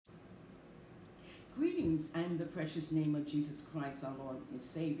Greetings and the precious name of Jesus Christ, our Lord and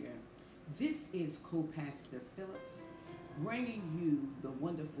Savior. This is Co-Pastor Phillips bringing you the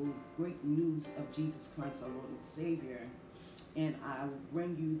wonderful, great news of Jesus Christ, our Lord and Savior. And I will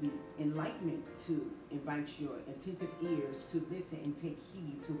bring you the enlightenment to invite your attentive ears to listen and take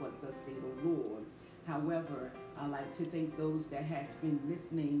heed to what thus say the Lord. However, I'd like to thank those that has been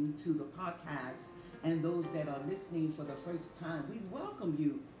listening to the podcast and those that are listening for the first time. We welcome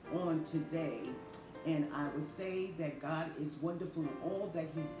you on today. And I would say that God is wonderful in all that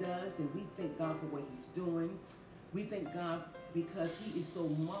he does, and we thank God for what he's doing. We thank God because he is so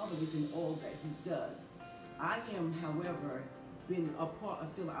marvelous in all that he does. I am, however, been a part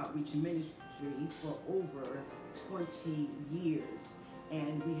of Philip Outreach Ministry for over 20 years.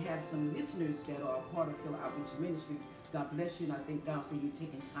 And we have some listeners that are a part of Philip Outreach Ministry. God bless you, and I thank God for you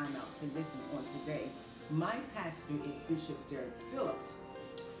taking time out to listen on today. My pastor is Bishop Derek Phillips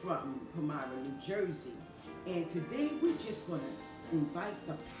from Palmyra, New Jersey. And today we're just going to invite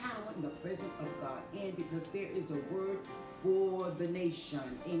the power and the presence of God in, because there is a word for the nation.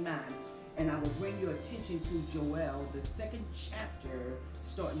 Amen. And I will bring your attention to Joel, the second chapter,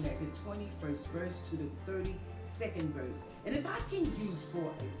 starting at the 21st verse to the 32nd verse. And if I can use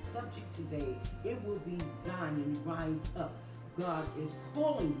for a subject today, it will be Zion, rise up. God is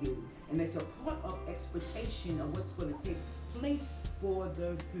calling you, and it's a part of expectation of what's going to take place for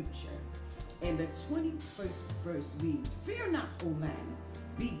the future. And the 21st verse reads, "Fear not, O land,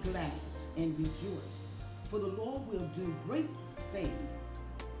 be glad and rejoice, for the Lord will do great things.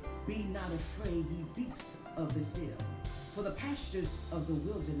 Be not afraid, ye beasts of the field, for the pastures of the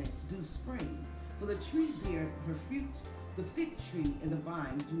wilderness do spring, for the tree bear her fruit, the fig tree and the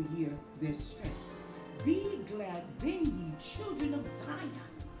vine do year their strength. Be glad then, ye children of Zion,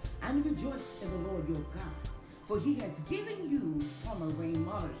 and rejoice in the Lord your God. For he has given you summer rain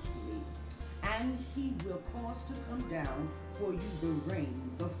moderately, and he will cause to come down for you the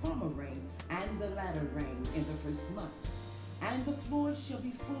rain, the former rain, and the latter rain in the first month. And the floors shall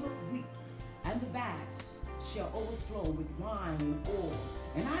be full of wheat, and the vats shall overflow with wine and oil.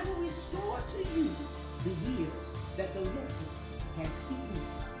 And I will restore to you the years that the locust has eaten,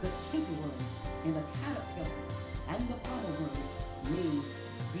 the cankerworms, and the caterpillars, and the palmerworms may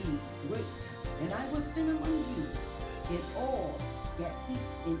be great. And I will send among you in all that eat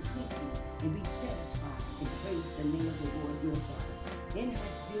in plenty, and be satisfied, and praise the name of the Lord your God. And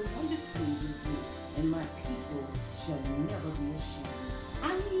has dealt wondrously with you, and my people shall never be ashamed.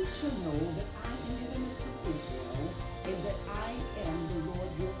 And ye shall know that I am in the midst of Israel, and that I am the Lord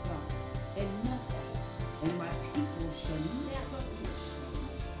your God, and none else. And my people shall never be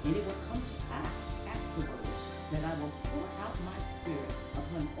ashamed. And it will come to pass afterwards that I will pour out my spirit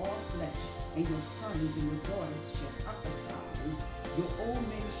upon all flesh, and your sons and your daughters shall prophesy. Your old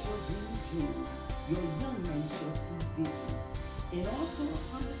men shall dream dreams, your young men shall see visions. And also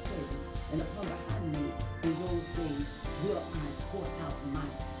upon the servant and upon the handmaid in those days will I pour out my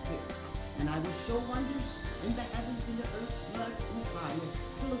spirit. And I will show wonders in the heavens and the earth, blood and fire,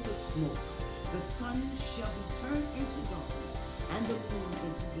 pillars of smoke. The sun shall be turned into darkness, and the moon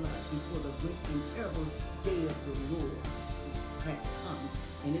into blood, before the great and terrible day of the Lord has come.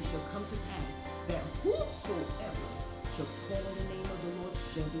 And it shall come to pass that whosoever shall call on the name of the Lord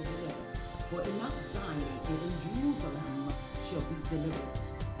shall be delivered. For in Mount Zion and in Jerusalem shall be deliverance,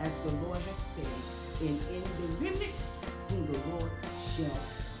 as the Lord hath said, and in the remnant whom the Lord shall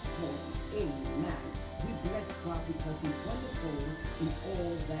call. Amen. We bless God because he's wonderful in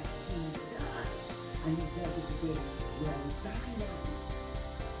all that he does, and he does it very well. Zion,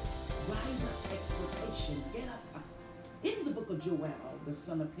 rise up, exhortation, get up. In the book of Joel, the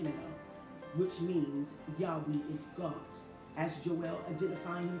son of Peninnah, which means Yahweh is God. As Joel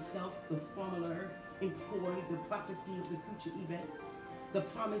identifying himself, the formula employed the prophecy of the future event, the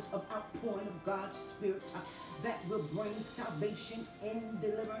promise of outpouring of God's Spirit that will bring salvation and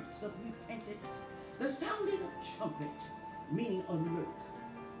deliverance of repentance, the sounding of trumpet, meaning alert,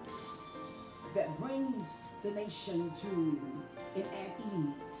 that brings the nation to and at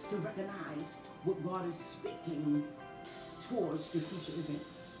ease to recognize what God is speaking towards the future events.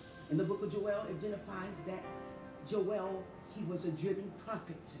 In the book of Joel identifies that Joel, he was a driven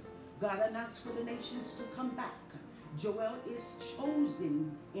prophet. God announced for the nations to come back. Joel is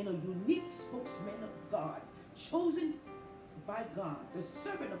chosen in a unique spokesman of God, chosen by God, the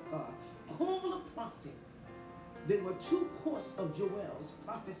servant of God, called a prophet. There were two courses of Joel's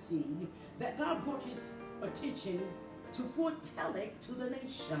prophecy that God brought his attention to foretell it to the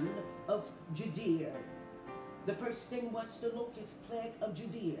nation of Judea. The first thing was the locust plague of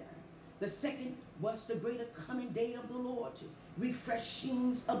Judea. The second was the greater coming day of the Lord,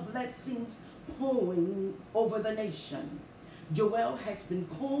 refreshings of blessings outpouring over the nation. Joel has been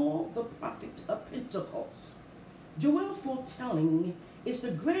called the prophet of Pentecost. Joel foretelling is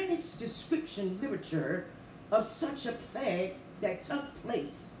the grandest description literature of such a plague that took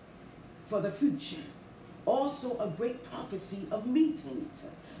place for the future. Also a great prophecy of meetings.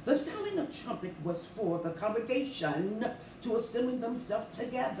 The sounding of trumpet was for the congregation to assemble themselves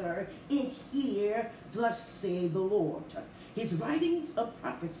together and hear, thus say the Lord. His writings of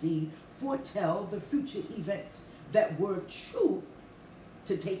prophecy foretell the future events that were true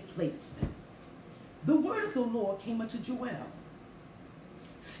to take place. The word of the Lord came unto Joel,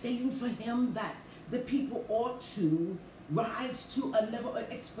 stating for him that the people ought to rise to a level of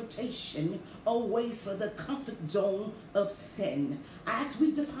expectation away from the comfort zone of sin, as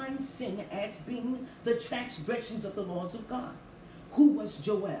we define sin as being the transgressions of the laws of God. Who was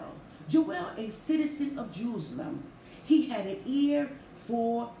Joel? Joel, a citizen of Jerusalem. He had an ear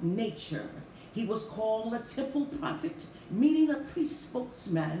for nature. He was called a temple prophet, meaning a priest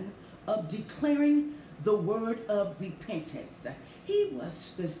spokesman of declaring the word of repentance. He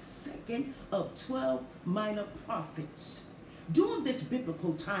was the second of 12 minor prophets. During this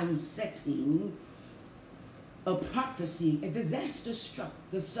biblical time setting of prophecy, a disaster struck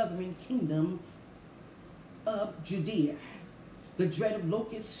the southern kingdom of Judea. The dread of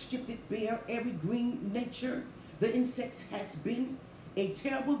locusts stripped it bare, every green nature. The insects has been a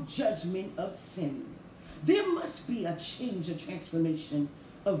terrible judgment of sin. There must be a change, a transformation,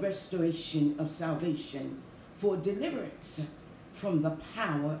 a restoration of salvation for deliverance from the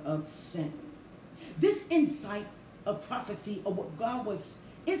power of sin. This insight of prophecy of what God was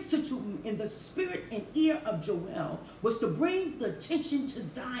instituting in the spirit and ear of Joel was to bring the attention to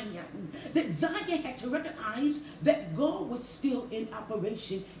Zion. That Zion had to recognize that God was still in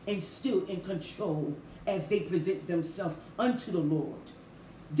operation and still in control as they present themselves unto the Lord.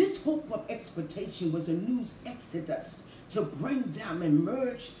 This hope of expectation was a new exodus to bring them and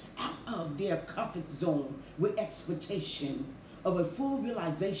merge out of their comfort zone with expectation of a full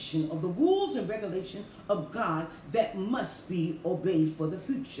realization of the rules and regulations of God that must be obeyed for the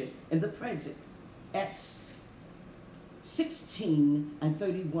future and the present. Acts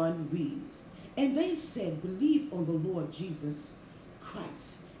 16:31 reads, "And they said, Believe on the Lord Jesus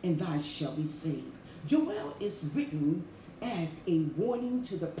Christ, and thou shalt be saved." Joel is written as a warning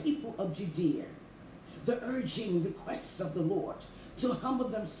to the people of Judea, the urging requests of the Lord to humble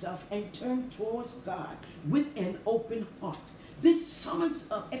themselves and turn towards God with an open heart. This summons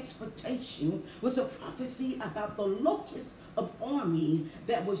of expectation was a prophecy about the locusts of army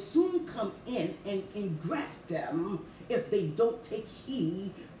that will soon come in and engraft them if they don't take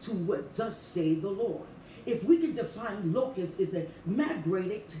heed to what thus say the Lord. If we could define locust as a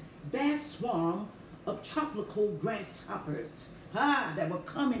migrated vast swarm of tropical grasshoppers that will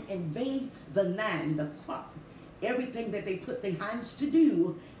come and invade the land, the crop, everything that they put their hands to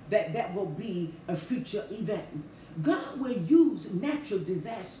do, that will be a future event. God will use natural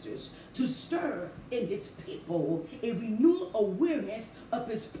disasters to stir in his people a renewed awareness of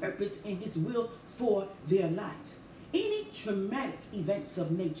his purpose and his will for their lives. Any traumatic events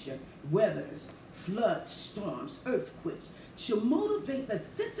of nature, weathers, floods, storms, earthquakes, should motivate the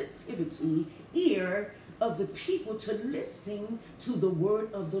sensitivity ear of the people to listen to the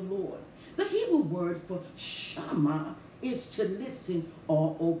word of the Lord. The Hebrew word for shama is to listen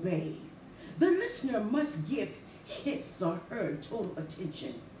or obey. The listener must give his or her total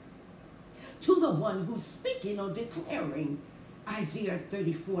attention to the one who's speaking or declaring. Isaiah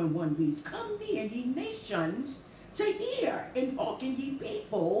 34:1 reads, "Come near, ye nations, to hear, and hearken ye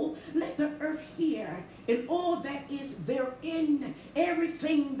people. Let the earth hear, and all that is therein."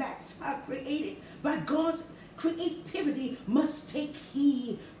 Everything that's created by God's creativity must take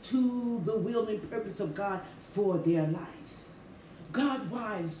heed to the will and purpose of God for their lives.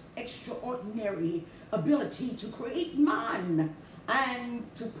 God-wise, extraordinary ability to create man and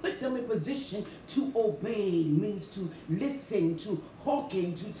to put them in position to obey means to listen, to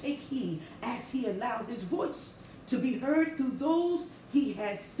hearken, to take heed as he allowed his voice to be heard through those he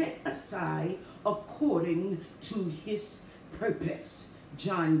has set aside according to his purpose.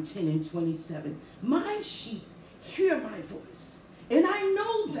 John 10:27. "My sheep hear my voice, and I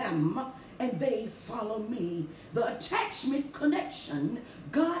know them, and they follow me." The attachment connection,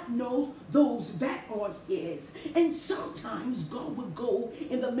 God knows those that are his. And sometimes God will go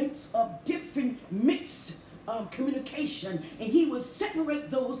in the midst of different mixed communication, and he will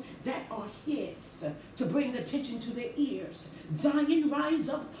separate those that are his to bring attention to their ears. Zion, rise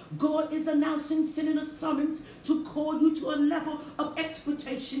up. God is announcing, sending a summons to call you to a level of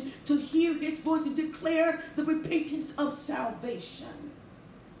expectation, to hear his voice and declare the repentance of salvation.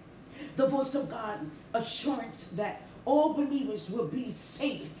 the voice of God, assurance that all believers will be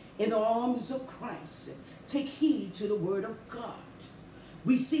safe in the arms of Christ. Take heed to the word of God.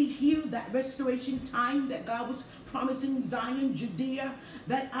 We see here that restoration time that God was promising Zion, Judea,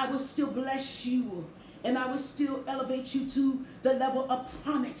 that I will still bless you and I will still elevate you to the level of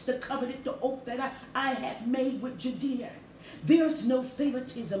promise, the covenant, the oath that I had made with Judea. There's no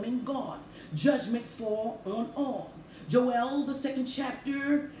favoritism in God. Judgment fall on all. Joel, the 2nd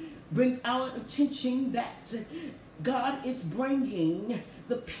chapter, brings our attention that God is bringing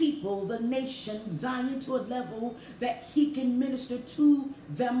the people, the nation, Zion, to a level that he can minister to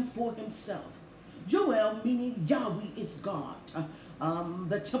them for himself. Joel, meaning Yahweh is God.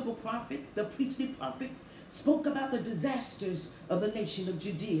 The temple prophet, the priestly prophet, spoke about the disasters of the nation of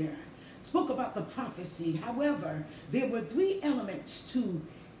Judea, spoke about the prophecy. However, there were 3 elements to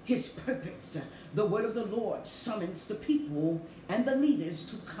his purpose. The word of the Lord summons the people and the leaders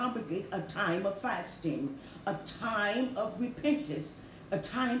to congregate a time of fasting, a time of repentance, a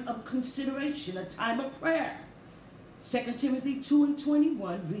time of consideration, a time of prayer. 2 Timothy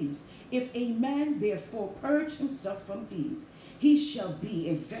 2:21 reads, if a man therefore purge himself from these, he shall be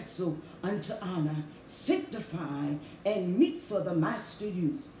a vessel unto honor, sanctified and meet for the master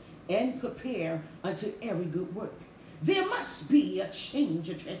use, and prepare unto every good work. There must be a change,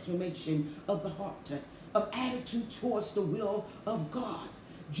 a transformation of the heart, of attitude towards the will of God.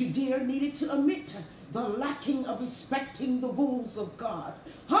 Judea needed to admit the lacking of respecting the rules of God.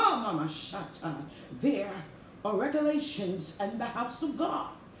 There are regulations in the house of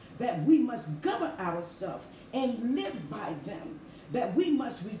God that we must govern ourselves and live by them, that we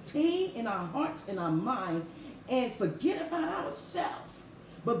must retain in our hearts and our mind and forget about ourselves,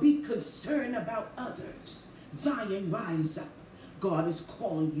 but be concerned about others. Zion, rise up. God is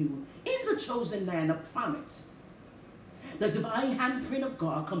calling you in the chosen land of promise. The divine handprint of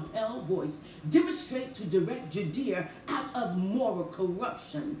God, compelled voice, demonstrate to direct Judea out of moral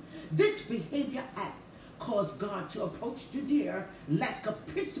corruption. This behavior act caused God to approach Judea lack of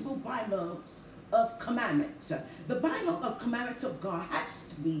principle bylaws of commandments. The bylaw of commandments of God has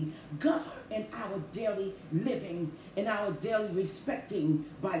to be governed in our daily living, in our daily respecting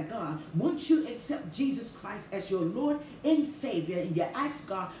by God. Once you accept Jesus Christ as your Lord and Savior, and you ask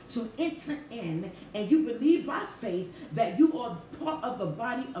God to enter in, and you believe by faith that you are part of the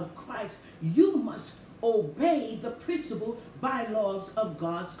body of Christ, you must obey the principle bylaws of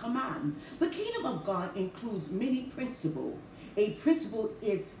God's command. The kingdom of God includes many principles. A principle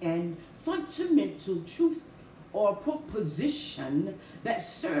is an fundamental truth or proposition that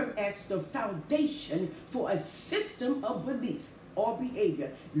serve as the foundation for a system of belief or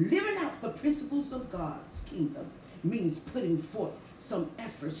behavior. Living out the principles of God's kingdom means putting forth some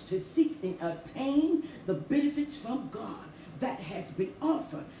efforts to seek and obtain the benefits from God that has been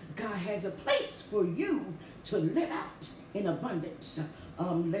offered. God has a place for you to live out in abundance.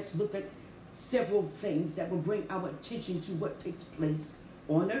 Let's look at several things that will bring our attention to what takes place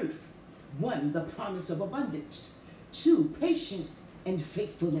on earth. 1, the promise of abundance. 2, patience and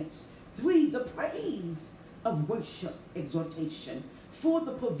faithfulness. 3, the praise of worship, exhortation. 4,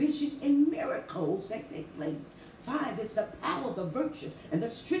 the provision and miracles that take place. 5 is the power, the virtue, and the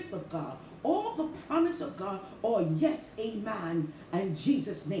strength of God. All the promise of God are yes, amen, and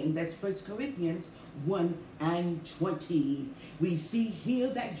Jesus' name. That's 1 Corinthians 1:20. We see here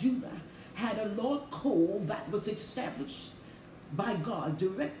that Judah had a law code that was established by God,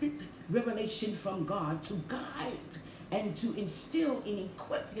 directed revelation from God to guide and to instill and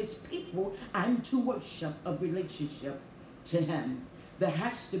equip his people and to worship a relationship to him. There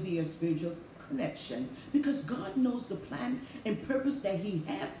has to be a spiritual connection because God knows the plan and purpose that he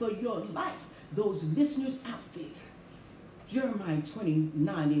had for your life. Those listeners out there, Jeremiah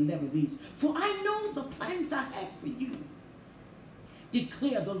 29:11 reads, for I know the plans I have for you,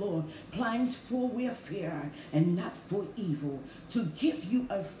 declare the Lord, plans for welfare and not for evil, to give you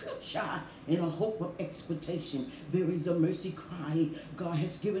a future and a hope of expectation. There is a mercy cry. God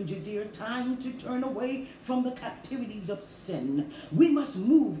has given Judea time to turn away from the captivities of sin. We must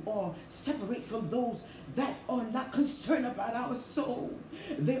move or separate from those that are not concerned about our soul.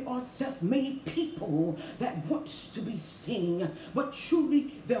 There are self-made people that wants to be seen, but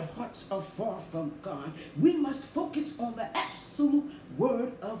truly their hearts are far from God. We must focus on the absolute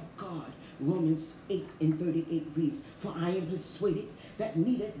word of God. Romans 8:38 reads, for I am persuaded that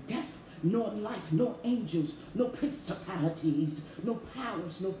neither death nor life, nor angels, no principalities, no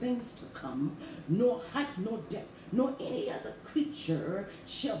powers, no things to come, nor height, nor depth, nor any other creature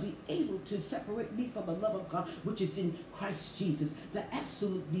shall be able to separate me from the love of God, which is in Christ Jesus. The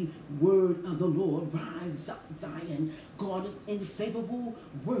absolutely word of the Lord. Rise up, Zion. God's infavorable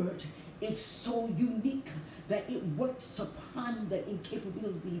word is so unique that it works upon the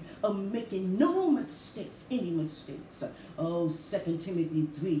incapability of making no mistakes, any mistakes. Oh, 2 Timothy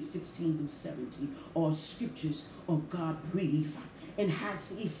 3:16-17, or scriptures of God breathed and has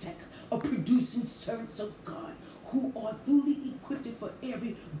the effect of producing servants of God who are duly equipped for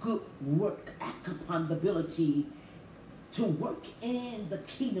every good work, act upon the ability to work in the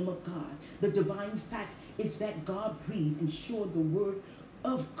kingdom of God. The divine fact is that God breathed and showed the word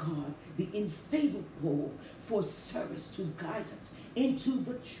of God, the infallible for service to guide us into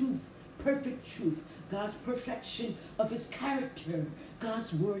the truth, perfect truth, God's perfection of his character.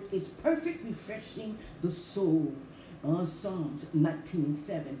 God's word is perfect, refreshing the soul. Psalms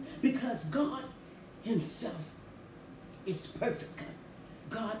 19:7. Because God himself is perfect.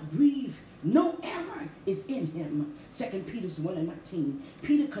 God breathed, no error is in him. 2 Peter 1:19.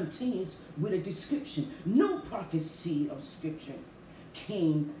 Peter continues with a description. No prophecy of scripture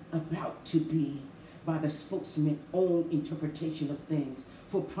came about to be by the spokesman's own interpretation of things.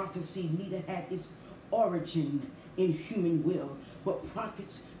 For prophecy neither had its origin in human will, but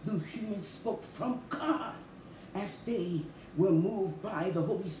prophets through humans spoke from God as they were moved by the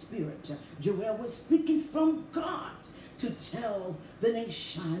Holy Spirit. Joel was speaking from God to tell the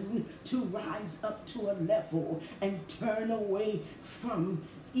nation to rise up to a level and turn away from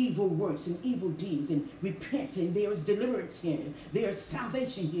evil works and evil deeds and repent, and there is deliverance here, there is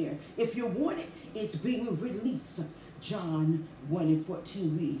salvation here. If you want it, it's being released. John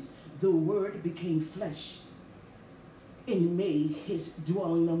 1:14 reads, the word became flesh and made his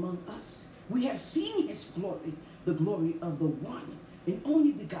dwelling among us. We have seen his glory, the glory of the one and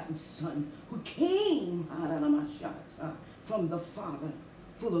only begotten Son, who came from the Father,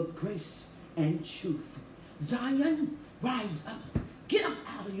 full of grace and truth. Zion, rise up. Get up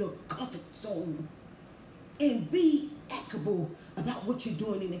out of your comfort zone and be equable about what you're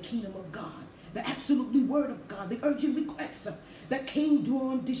doing in the kingdom of God. The absolutely word of God, the urgent request that came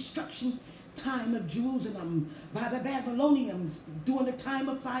during destruction time of Jerusalem by the Babylonians during the time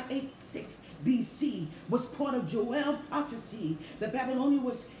of 586 BC was part of Joel prophecy. The Babylonians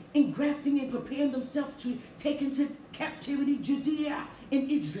was engrafting and preparing themselves to take into captivity Judea and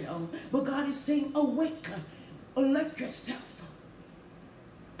Israel. But God is saying, awake, alert yourself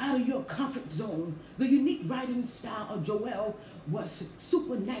out of your comfort zone. The unique writing style of Joel was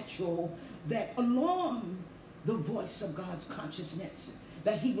supernatural, that alarmed the voice of God's consciousness,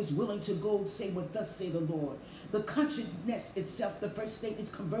 that he was willing to go say what thus say the Lord. The consciousness itself, the first state is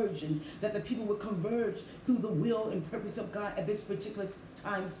conversion, that the people would converge through the will and purpose of God at this particular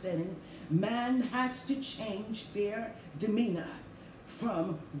time setting. Man has to change their demeanor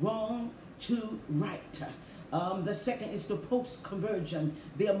from wrong to right. The second is the post-conversion.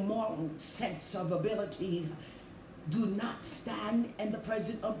 Their moral sense of ability do not stand in the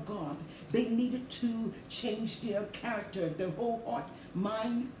presence of God. They needed to change their character, their whole heart,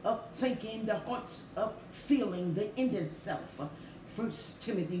 mind of thinking, the hearts of feeling, the inner self. 1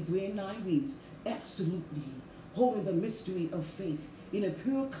 Timothy 3:9 reads, absolutely holding the mystery of faith in a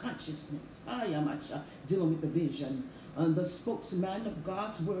pure consciousness. Dealing with the vision. The spokesman of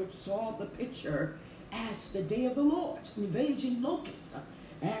God's word saw the picture as the day of the Lord, invading locusts,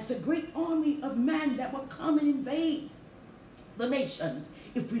 as a great army of men that will come and invade the nation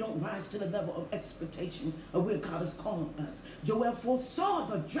if we don't rise to the level of expectation of where God is calling us. Joel foresaw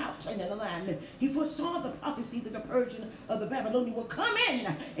the drought in the land. He foresaw the prophecy that the Persian of the Babylonian will come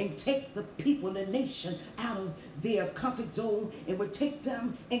in and take the people, the nation, out of their comfort zone and will take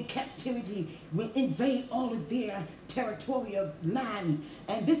them in captivity, will invade all of their territorial land.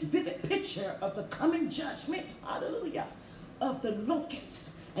 And this vivid picture of the coming judgment, hallelujah, of the locusts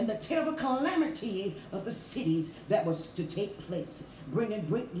and the terrible calamity of the cities that was to take place, bringing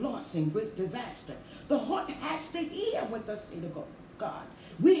great loss and great disaster. The heart has to hear what thus say the God.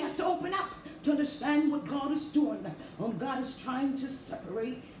 We have to open up to understand what God is doing. God is trying to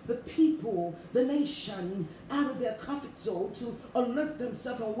separate the people, the nation, out of their comfort zone, to alert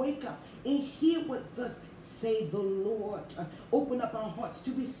themselves and wake up and hear what thus say the Lord. Open up our hearts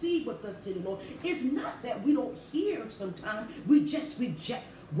to receive what thus say the Lord. It's not that we don't hear sometimes, we just reject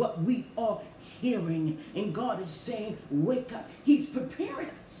what we are hearing. And God is saying, wake up. He's preparing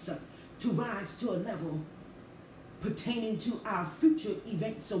us to rise to a level pertaining to our future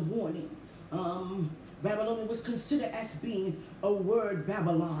events of warning. Babylonian was considered as being a word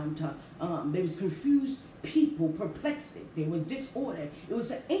Babylon. They was confused people, perplexed. They were disordered. It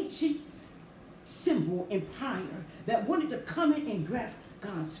was an ancient symbol empire that wanted to come in and grab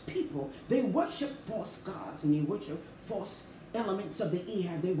God's people. They worship false gods and they worship false elements of the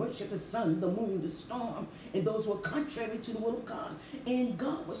air. They worship the sun, the moon, the storm, and those were contrary to the will of God. And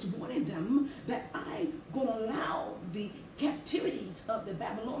God was warning them that I'm going to allow the captivities of the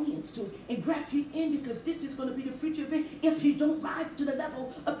Babylonians to engraft you in, because this is going to be the future event if you don't rise to the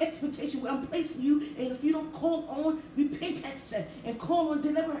level of expectation where I'm placing you, and if you don't call on repentance and call on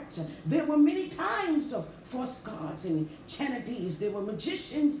deliverance. There were many times of false gods and chantades. There were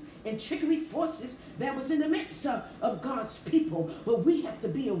magicians and trickery forces that was in the midst of God's people. But we have to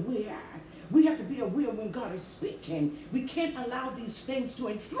be aware. We have to be aware when God is speaking. We can't allow these things to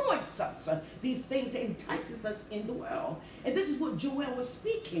influence us. These things that entices us in the world. And this is what Joel was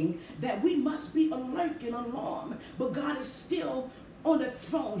speaking, that we must be alert and alarmed. But God is still on the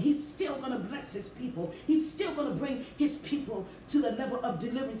throne. He's still going to bless his people. He's still going to bring his people to the level of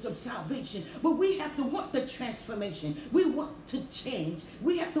deliverance, of salvation. But we have to want the transformation. We want to change.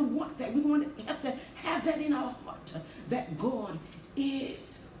 We have to want that. We have to have that in our heart, that God is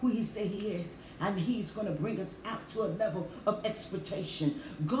who he said he is, and he's going to bring us out to a level of expectation.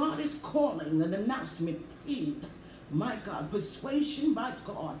 God is calling an announcement, plead, my God, persuasion by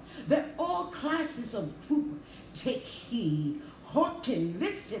God, that all classes of group take heed, hearken,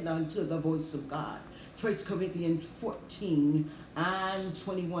 listen unto the voice of God. 1 Corinthians 14 and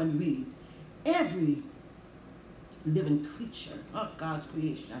 21 reads, every living creature of God's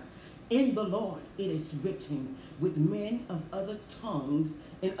creation, in the Lord it is written, with men of other tongues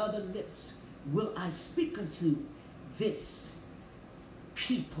and other lips will I speak unto this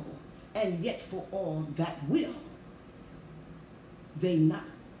people, and yet for all that will they not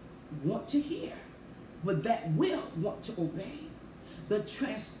want to hear, but that will want to obey. The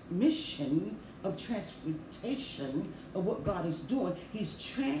transmission of transportation of what God is doing, he's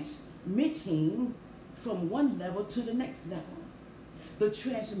transmitting from one level to the next level. The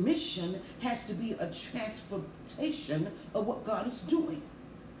transmission has to be a transportation of what God is doing.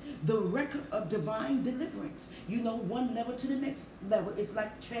 The record of divine deliverance, one level to the next level. It's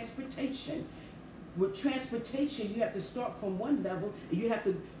like transportation. With transportation, you have to start from one level and you have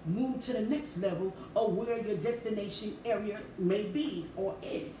to move to the next level of where your destination area may be or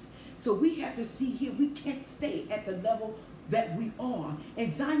is. So we have to see here, we can't stay at the level that we are.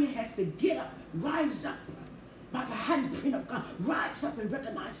 And Zion has to get up, rise up by the handprint of God. Rise up and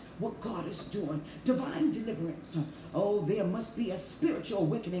recognize what God is doing. Divine deliverance. Oh, there must be a spiritual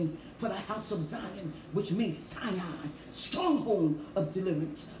awakening for the house of Zion, which means Sinai, stronghold of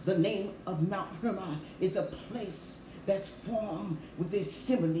deliverance. The name of Mount Hermon is a place that's formed with their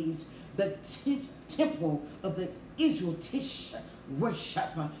similes. The temple of the Israelitish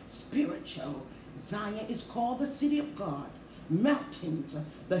worship, spiritual. Zion is called the city of God. Mountains,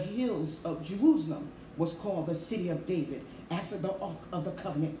 the hills of Jerusalem, was called the city of David after the Ark of the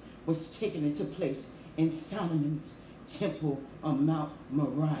Covenant was taken into place in Solomon's temple on Mount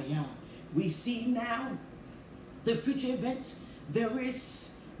Moriah. We see now the future events. There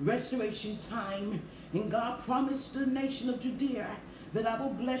is restoration time, and God promised the nation of Judea that I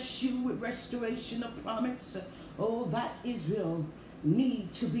will bless you with restoration of promise. Oh, that Israel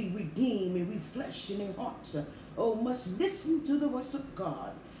need to be redeemed and refreshed in their hearts. Oh, must listen to the voice of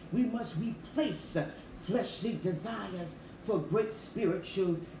God. We must replace fleshly desires for great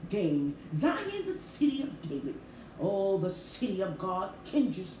spiritual gain. Zion, the city of David. Oh, the city of God,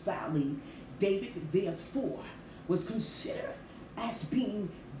 Kindred's Valley. David, therefore, was considered as being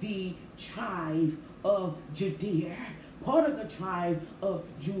the tribe of Judea, part of the tribe of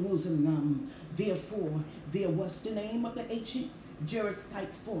Jerusalem. Therefore, there was the name of the ancient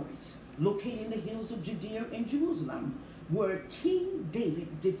Jebusite forest, located in the hills of Judea and Jerusalem, where King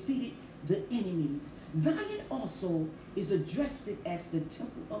David defeated the enemies. Zion also is addressed as the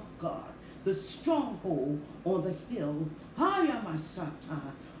temple of God, the stronghold on the hill, Hayamasata,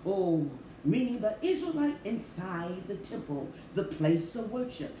 meaning the Israelite inside the temple, the place of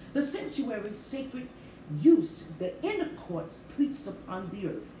worship, the sanctuary, sacred use, the inner courts, priests upon the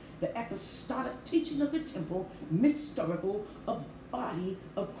earth, the apostolic teaching of the temple, mystical body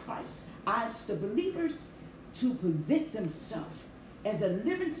of Christ. As the believers to present themselves as a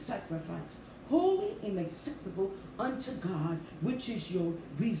living sacrifice, holy and acceptable unto God, which is your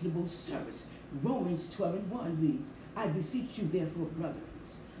reasonable service. Romans 12:1 reads, I beseech you therefore, brothers,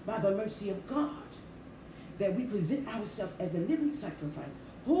 by the mercy of God, that we present ourselves as a living sacrifice,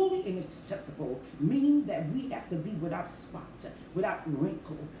 holy and acceptable, meaning that we have to be without spot, without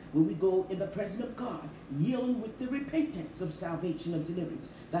wrinkle, when we go in the presence of God, yielding with the repentance of salvation, of deliverance.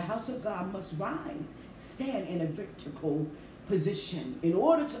 The house of God must rise, stand in a vertical position. In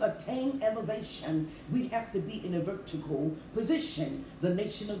order to attain elevation, we have to be in a vertical position. The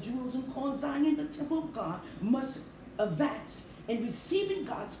nation of Jerusalem, called Zion, the temple of God, must advance in receiving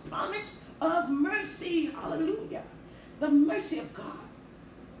God's promise of mercy. Hallelujah. The mercy of God.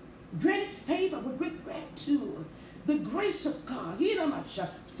 Great favor with great gratitude. The grace of God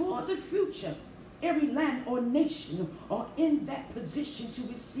for the future. Every land or nation are in that position to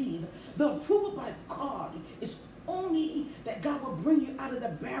receive the approval by God. Is only that God will bring you out of the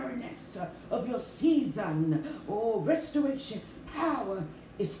barrenness of your season. Oh, restoration power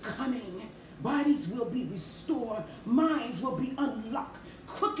is coming. Bodies will be restored. Minds will be unlocked.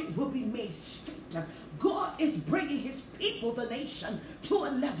 Crooked will be made straight. God is bringing his people, the nation, to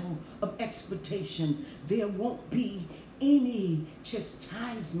a level of expectation. There won't be any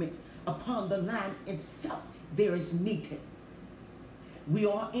chastisement upon the land itself. There is needed. We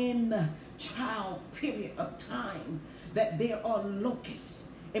are in the trial period of time that there are locusts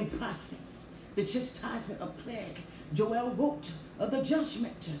in process. The chastisement of plague. Joel wrote of the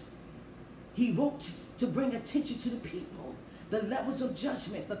judgment. He wrote to bring attention to the people. The levels of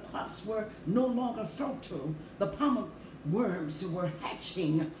judgment. The crops were no longer fertile. The palm worms were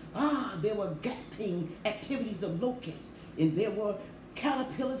hatching. There were gatting activities of locusts. And there were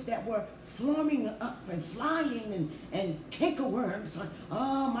caterpillars that were forming up and flying and cankerworms.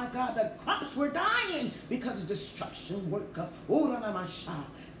 Oh my God, the crops were dying because of destruction work.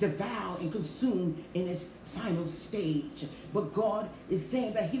 Devour and consume in its final stage. But God is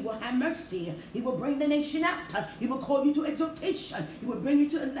saying that he will have mercy. He will bring the nation out. He will call you to exaltation. He will bring you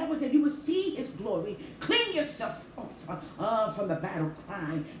to a level that you will see his glory. Clean yourself off from the battle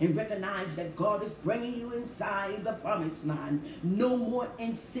cry and recognize that God is bringing you inside the promised land. No more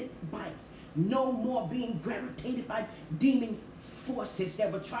insect bite. No more being gravitated by demon forces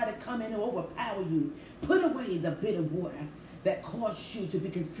that will try to come in and overpower you. Put away the bitter water that caused you to be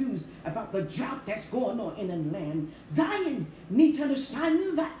confused about the drought that's going on in the land. Zion need to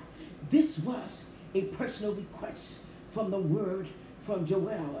understand that this was a personal request from the word from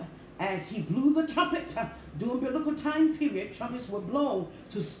Joel. As he blew the trumpet during biblical time period, trumpets were blown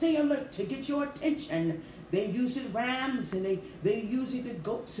to stay alert, to get your attention. They used it rams and they used it the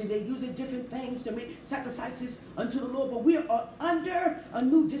goats and they used it different things to make sacrifices unto the Lord. But we are under a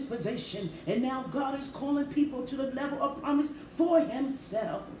new dispensation. And now God is calling people to the level of promise for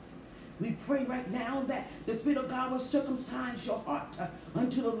himself. We pray right now that the Spirit of God will circumcise your heart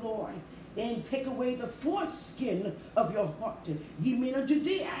unto the Lord and take away the foreskin of your heart. Ye men of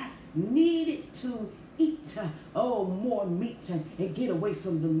Judea needed to eat more meat and get away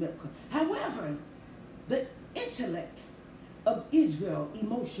from the milk. However, the intellect of Israel,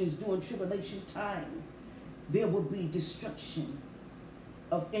 emotions during tribulation time, there will be destruction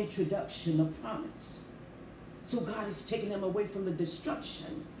of introduction of promise. So God is taking them away from the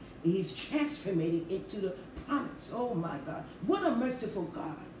destruction and he's transforming it into the promise. Oh my God. What a merciful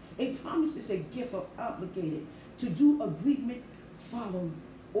God. A promise is a gift of obligated to do agreement, follow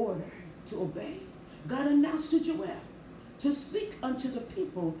order, to obey. God announced to Joel to speak unto the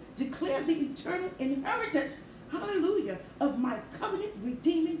people, declare the eternal inheritance, hallelujah, of my covenant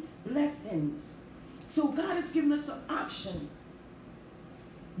redeeming blessings. So God has given us an option,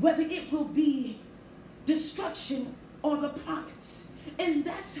 whether it will be destruction or the promise. And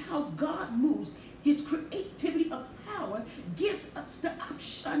that's how God moves. His creativity of power gives us the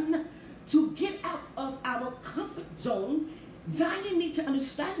option to get out of our comfort zone. Zion need to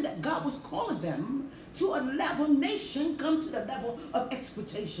understand that God was calling them to a level, nation come to the level of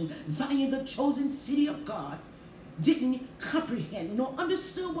expectation. Zion, the chosen city of God, didn't comprehend nor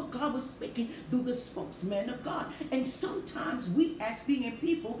understood what God was speaking through the spokesman of God. And sometimes we as being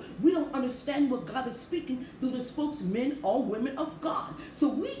people, we don't understand what God is speaking through the spokesmen or women of God. So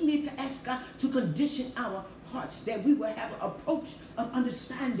we need to ask God to condition our hearts that we will have an approach of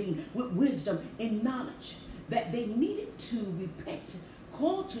understanding with wisdom and knowledge, that they needed to repent.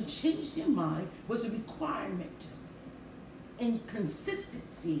 Called to change their mind was a requirement. In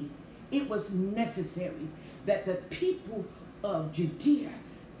consistency, it was necessary that the people of Judea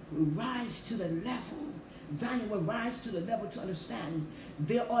will rise to the level. Zion will rise to the level to understand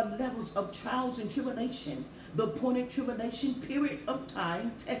there are levels of trials and tribulation. The appointed tribulation period of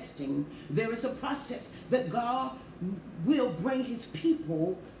time, testing. There is a process that God will bring his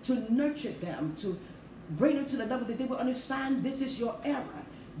people to nurture them, to bring them to the level that they will understand this is your era.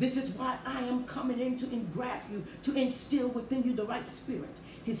 This is why I am coming in to engraft you, to instill within you the right spirit.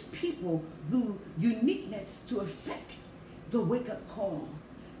 His people, through uniqueness, to effect the wake-up call.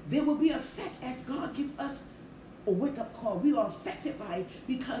 There will be effect as God gives us a wake-up call. We are affected by it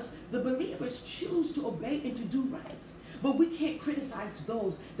because the believers choose to obey and to do right. But we can't criticize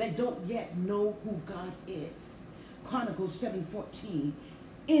those that don't yet know who God is. Chronicles 7:14.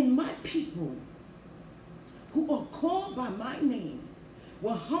 In my people who are called by my name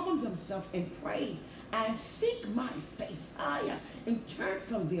will humble themselves and pray and seek my face higher and turn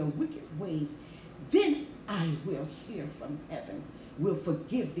from their wicked ways, then I will hear from heaven, will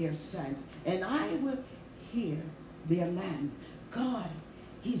forgive their sins, and I will hear their land. God,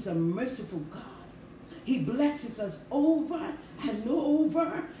 he's a merciful God. He blesses us over and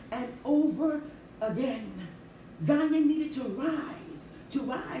over and over again. Zion needed to rise. To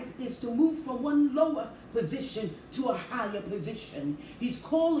rise is to move from one lower position to a higher position. He's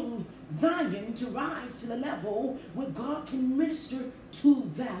calling Zion to rise to the level where God can minister to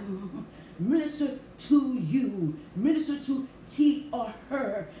them, minister to you, minister to he or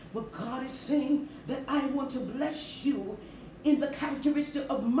her. But God is saying that I want to bless you in the characteristic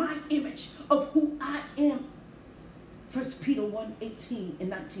of my image, of who I am. 1 Peter 1:18 and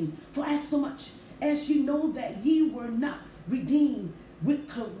 19. For as so much as you know that ye were not redeemed with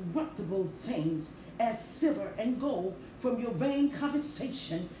corruptible things, as silver and gold, from your vain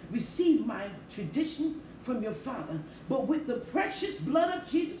conversation, receive my tradition from your Father, but with the precious blood of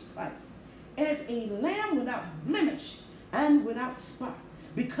Jesus Christ, as a lamb without blemish and without spot.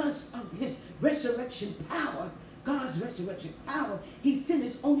 Because of his resurrection power, God's resurrection power, he sent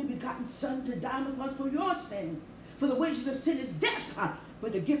his only begotten Son to die on the cross for your sin. For the wages of sin is death,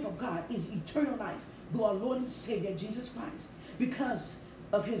 but the gift of God is eternal life through our Lord and Savior, Jesus Christ. Because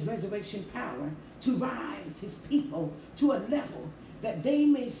of his resurrection power, to rise his people to a level that they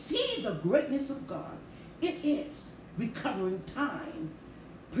may see the greatness of God. It is recovering time,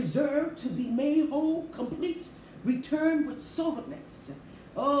 preserved to be made whole, complete, return with soberness.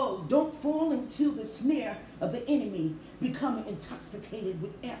 Oh, don't fall into the snare of the enemy, becoming intoxicated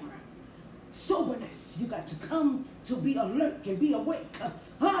with error. Soberness, you got to come to be alert and be awake.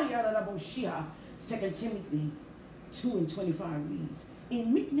 2 Timothy 2:25 reads,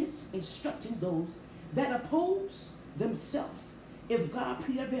 in meekness instructing those that oppose themselves, if God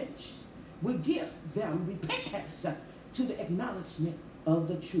prearranged, will give them repentance to the acknowledgement of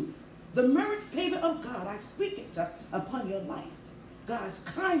the truth. The merit favor of God, I speak it upon your life. God's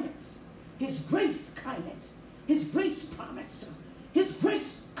kindness, his grace kindness, his grace promise, his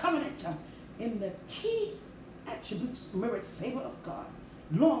grace covenant, in the key attributes, merit favor of God,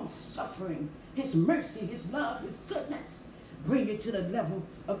 long suffering, his mercy, his love, his goodness, bring it to the level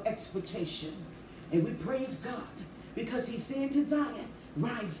of expectation. And we praise God because he's saying to Zion,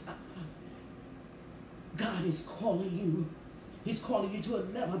 rise up. God is calling you. He's calling you to a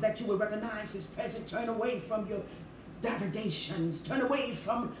level that you will recognize his presence. Turn away from your degradations. Turn away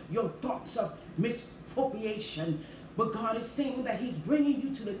from your thoughts of misappropriation. But God is saying that he's bringing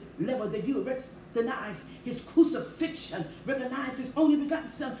you to the level that you recognize his crucifixion, recognize his only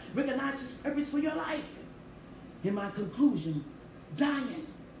begotten Son, recognize his purpose for your life. In my conclusion, Zion,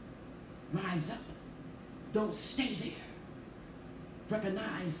 rise up. Don't stay there.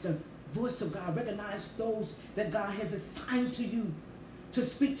 Recognize the voice of God. Recognize those that God has assigned to you to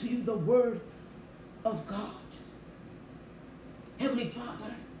speak to you the word of God. Heavenly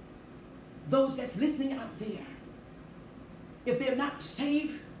Father, those that's listening out there, if they're not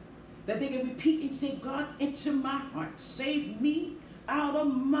saved, that they can repeat and say, God, enter my heart. Save me out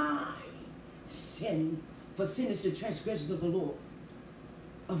of my sin. For sin is the transgression of the law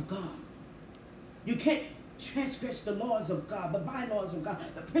of God. You can't transgress the laws of God, the bylaws of God,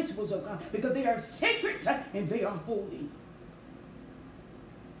 the principles of God, because they are sacred and they are holy.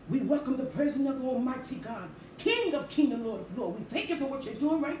 We welcome the presence of Almighty God, King of kings and Lord of lords. We thank you for what you're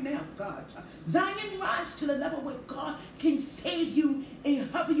doing right now, God. Zion, rise to the level where God can save you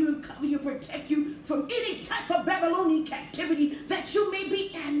and cover you and cover you, protect you from any type of Babylonian captivity that you may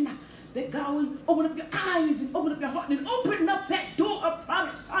be in. That God will open up your eyes and open up your heart and open up that door of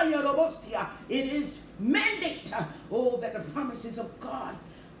promise. It is mandate, that the promises of God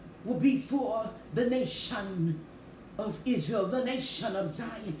will be for the nation of Israel, the nation of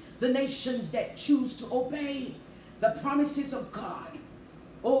Zion, the nations that choose to obey the promises of God.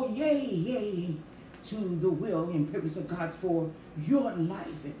 Oh, yea, to the will and purpose of God for your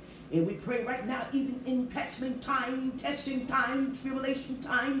life. And we pray right now, even in pestilent time, testing time, tribulation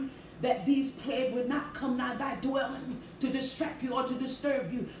time, that these plagues would not come nigh thy dwelling to distract you or to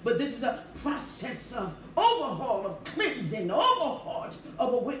disturb you. But this is a process of overhaul, of cleansing, overhaul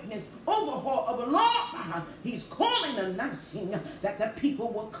of a witness, overhaul of a law. He's calling, announcing that the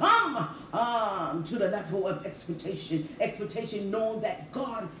people will come to the level of expectation. Expectation, knowing that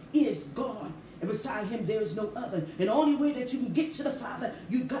God is God. And beside him, there is no other. And the only way that you can get to the Father,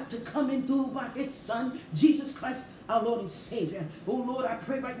 you got to come in through by his Son, Jesus Christ, our Lord and Savior. Oh, Lord, I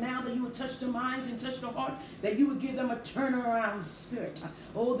pray right now that you would touch their minds and touch their heart, that you would give them a turnaround spirit.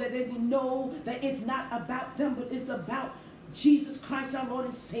 Oh, that they will know that it's not about them, but it's about Jesus Christ, our Lord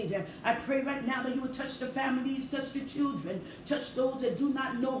and Savior. I pray right now that you would touch the families, touch the children, touch those that do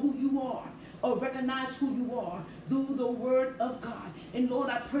not know who you are or recognize who you are through the word of God. And Lord,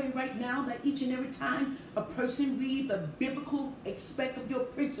 I pray right now that each and every time a person reads the biblical aspect of your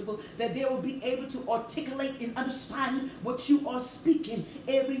principle, that they will be able to articulate and understand what you are speaking.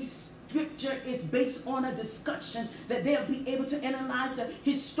 Every scripture is based on a discussion, that they'll be able to analyze the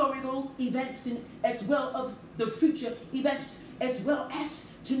historical events and as well as the future events, as well as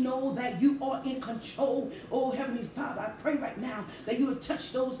to know that you are in control. Oh, Heavenly Father, I pray right now that you will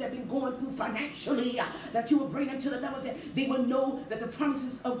touch those that have been going through financially, that you will bring them to the level that they will know that the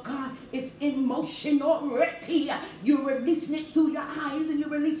promises of God is in motion already. You're releasing it through your eyes and you're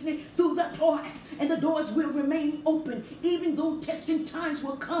releasing it through the doors, and the doors will remain open. Even though testing times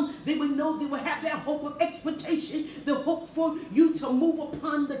will come, they will know they will have that hope of expectation, the hope for you to move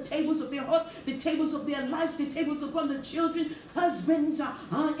upon the tables of their heart, the tables of their life, the tables upon the children, husbands,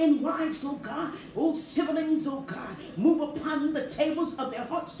 and wives, oh God, oh siblings, oh God, move upon the tables of their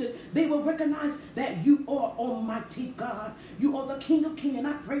hearts, that they will recognize that you are Almighty God. You are the King of Kings. And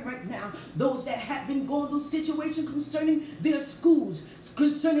I pray right now, those that have been going through situations concerning their schools,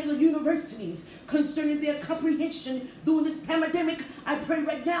 concerning the universities, concerning their comprehension during this pandemic, I pray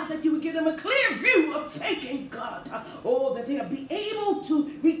right now that you would give them a clear view of thanking God. Oh, that they'll be able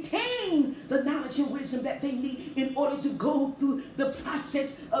to retain the knowledge and wisdom that they need in order to go through the process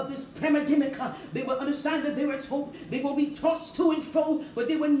of this pandemic. They will understand that there is hope. They will be tossed to and fro, but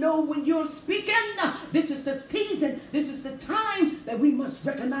they will know when you're speaking, this is the season, this is the time that we must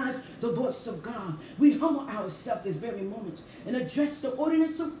recognize the voice of God. We humble ourselves this very moment and address the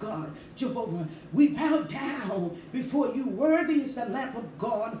ordinance of God. Jehovah, we bow down before you. Worthy is the Lamb of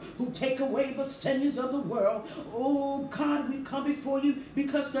God who take away the sins of the world. Oh God, we come before you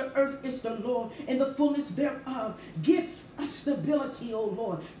because the earth is the Lord and the fullness thereof. Give us stability, oh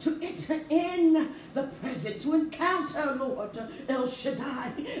Lord, to enter in the present, to encounter, Lord, El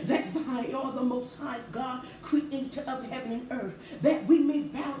Shaddai, that thou art the most high God, creator of heaven and earth, that we may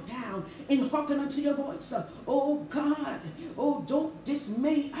bow down and hearken unto your voice. Oh God, oh, don't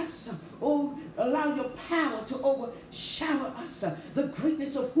dismay us. Oh, allow your power to overshadow us. The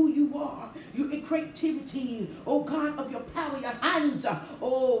greatness of who you are, your creativity, oh God, of your power, your hands.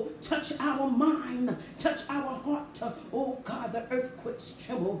 Oh, touch our mind, touch our heart. Oh God, the earthquakes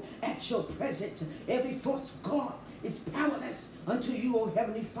tremble at your presence. Every false god is powerless unto you, O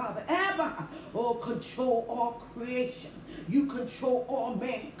Heavenly Father. Ever, oh, control all creation. You control all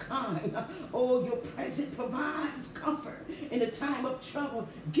mankind. Oh, your presence provides comfort in the time of trouble.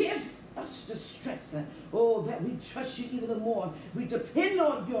 Give us the strength, oh, that we trust you even the more. We depend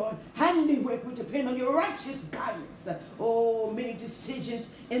on your handiwork. We depend on your righteous guidance. Oh, many decisions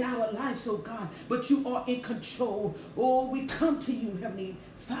in our lives, oh God, but you are in control. Oh, we come to you, Heavenly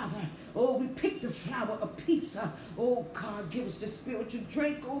Father. Oh, we pick the flower of peace. Oh, God, give us the spiritual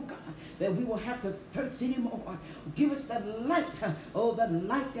drink, oh, God, that we won't have to thirst anymore. Give us the light, oh, the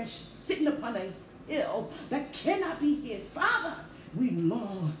light that's sitting upon a hill that cannot be hid. Father, we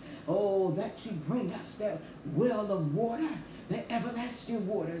long, oh, that you bring us that well of water, the everlasting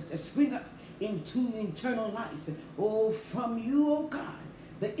waters that spring up into eternal life. Oh, from you, oh, God,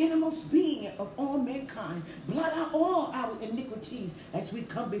 the innermost being of all mankind. Blot out all our iniquities as we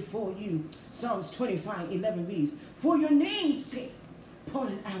come before you. Psalms 25:11 reads, for your name's sake,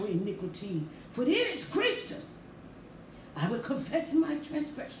 pardon our iniquity, for it is great. I will confess my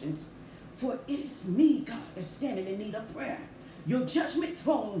transgressions, for it is me, God, that's standing in need of prayer. Your judgment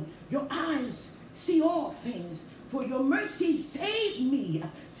throne, your eyes see all things. For your mercy, save me,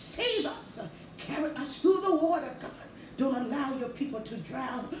 save us, carry us through the water, God. Don't allow your people to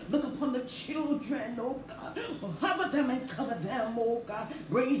drown. Look upon the children, oh God. Hover them and cover them, oh God.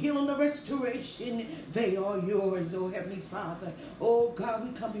 Bring healing and restoration. They are yours, oh Heavenly Father. Oh God,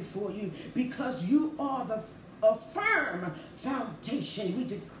 we come before you because you are a firm foundation. We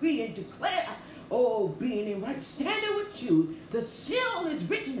decree and declare, oh, being in right standing with you. The seal is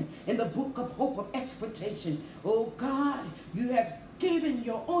written in the book of hope of expectation. Oh God, you have given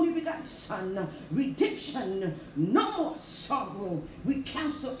your only begotten Son, redemption, no more sorrow. We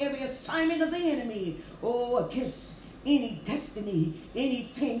cancel every assignment of the enemy, against any destiny,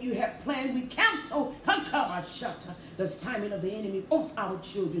 anything you have planned. We cancel the assignment of the enemy off our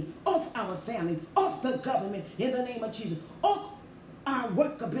children, off our family, off the government, in the name of Jesus, off our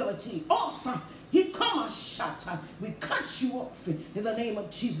workability, off. We cut you off in the name of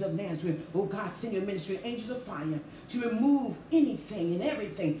Jesus of Nazareth. Oh God, send your ministry angels of fire to remove anything and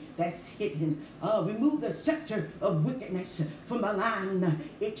everything that's hidden. Remove the scepter of wickedness from the land.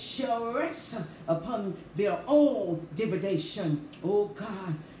 It shall rest upon their own divination. Oh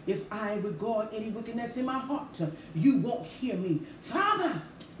God, if I regard any wickedness in my heart, you won't hear me. Father,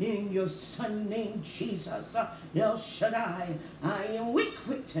 in your Son named Jesus, El Shaddai, I am weak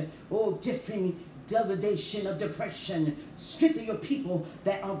with, different degradation of depression. Strengthen your people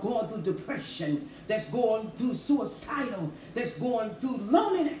that are going through depression, that's going through suicidal, that's going through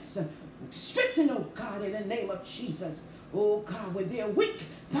loneliness. Strengthen, oh God, in the name of Jesus. Oh God, when they're weak,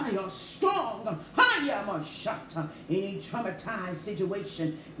 thou art strong. Any traumatized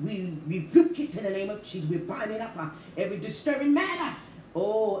situation, we rebuke it in the name of Jesus. We bind it up. Every disturbing matter.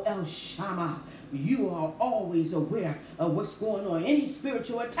 Oh, El Shammah, you are always aware of what's going on. Any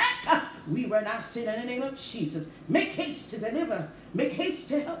spiritual attack, we renounce it in the name of Jesus. Make haste to deliver. Make haste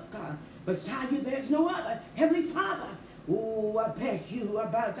to help, God. Beside you, there's no other. Heavenly Father, oh, I beg you, I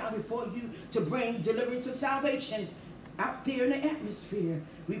bow down before you to bring deliverance of salvation out there in the atmosphere.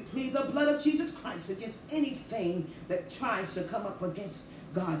 We plead the blood of Jesus Christ against anything that tries to come up against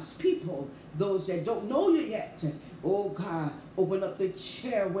God's people, those that don't know you yet. Oh God, open up the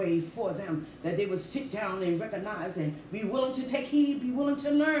chairway for them, that they will sit down and recognize and be willing to take heed, be willing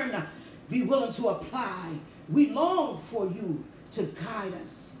to learn, be willing to apply. We long for you to guide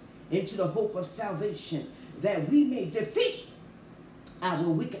us into the hope of salvation, that we may defeat our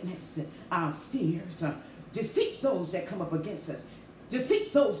wickedness, our fears, defeat those that come up against us,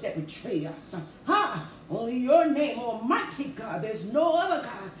 defeat those that betray us. Only your name, Almighty God. There's no other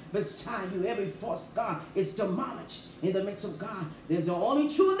God beside you. Every false God is demolished in the midst of God. There's the only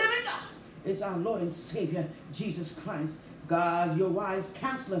true living God. It's our Lord and Savior, Jesus Christ. God, your wise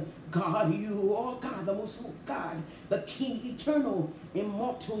counselor. God, you are God, the most holy God, the King, eternal,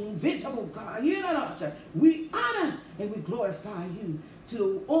 immortal, invisible God. We honor and we glorify you, to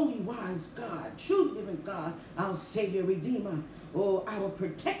the only wise God, true living God, our Savior, Redeemer, our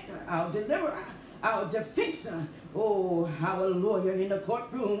protector, our deliverer, our defenser, our lawyer in the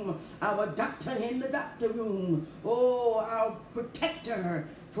courtroom, our doctor in the doctor room, our protector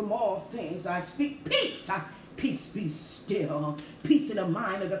from all things. I speak peace. Peace be still. Peace in the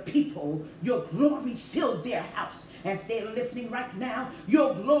mind of the people. Your glory fill their house. As they're listening right now,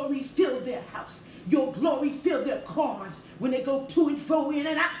 your glory fill their house. Your glory fill their cars when they go to and fro, in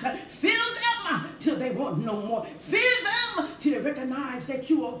and out. Fill them till they want no more. Fill them till they recognize that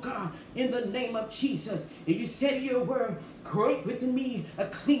you are God, in the name of Jesus. And you said in your word, create within me a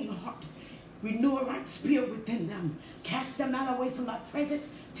clean heart, renew a right spirit within them. Cast them not away from thy presence.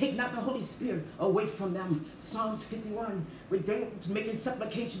 Take not the Holy Spirit away from them. Psalms 51, with David making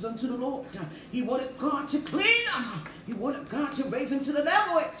supplications unto the Lord. He wanted God to clean them. He wanted God to raise him to the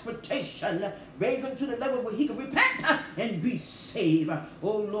level of expectation. Raise him to the level where he can repent and be saved.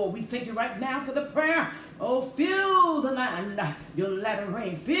 Oh Lord, we thank you right now for the prayer. Oh, fill the land, your latter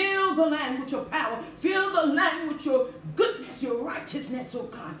rain. Fill the land with your power. Fill the land with your goodness, your righteousness, oh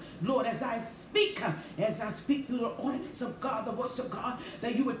God. Lord, as I speak through the ordinance of God, the voice of God,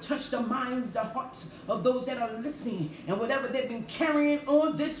 that you would touch the minds, the hearts of those that are listening, and whatever they've been carrying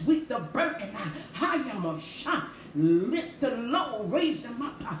on this week, the burden, lift the low, raise them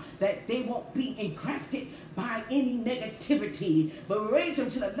up, that they won't be engrafted by any negativity, but raise them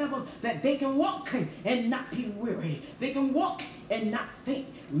to the level that they can walk and not be weary. They can walk and not faint.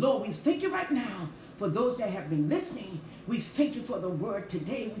 Lord, we thank you right now for those that have been listening. We thank you for the word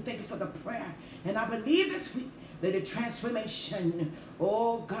today. We thank you for the prayer. And I believe this week that the transformation,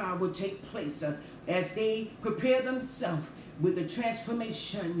 oh God, will take place as they prepare themselves with the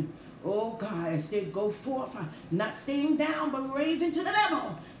transformation. Oh God, as they go forth, not staying down, but raising to the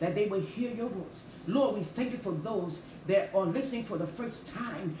level that they will hear your voice. Lord, we thank you for those that are listening for the first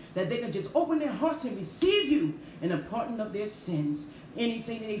time, that they can just open their hearts and receive you in the pardon of their sins.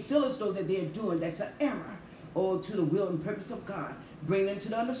 Anything that they feel as though that they're doing that's an error, or to the will and purpose of God, bring them to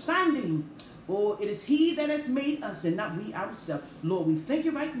the understanding. Oh, it is he that has made us and not we ourselves. Lord, we thank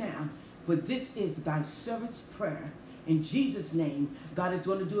you right now, for this is thy servant's prayer. In Jesus' name, God is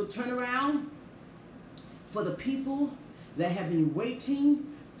going to do a turnaround for the people that have been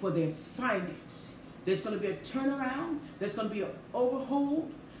waiting for their finance. There's going to be a turnaround. There's going to be an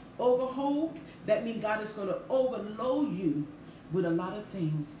overhold. That means God is going to overload you with a lot of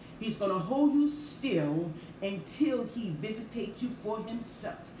things. He's going to hold you still until he visitates you for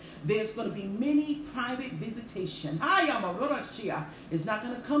himself. There's going to be many private visitation. It's not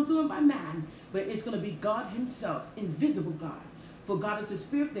going to come through by man, but it's going to be God himself, invisible God. For God is a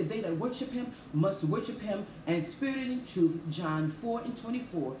spirit, that they that worship him must worship him in spirit and in truth. John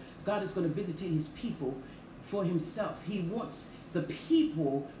 4:24. God is going to visitate his people for himself. He wants the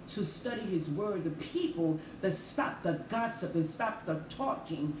people to study his word, the people that stop the gossip and stop the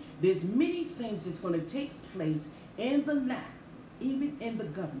talking. There's many things that's going to take place in the land, even in the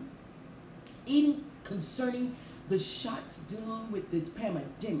government, even concerning the shots dealing with this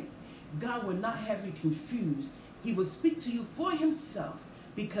pandemic. God will not have you confused. He will speak to you for himself,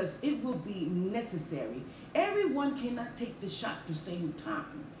 because it will be necessary. Everyone cannot take the shot at the same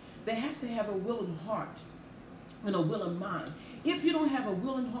time. They have to have a willing heart and a willing mind. If you don't have a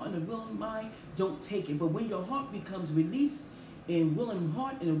willing heart and a willing mind, don't take it. But when your heart becomes released in willing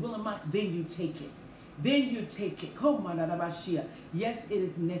heart and a willing mind, then you take it. Then you take it. Yes, it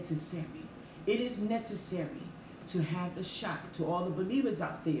is necessary. It is necessary to have the shot. To all the believers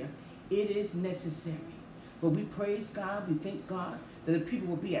out there, it is necessary. But we praise God. We thank God that the people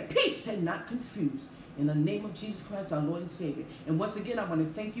will be at peace and not confused. In the name of Jesus Christ, our Lord and Savior. And once again, I want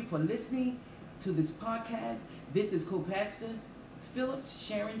to thank you for listening to this podcast. This is Co-Pastor Phillips,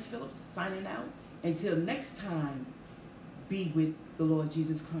 Sharon Phillips, signing out. Until next time, be with the Lord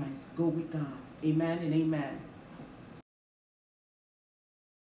Jesus Christ. Go with God. Amen and amen.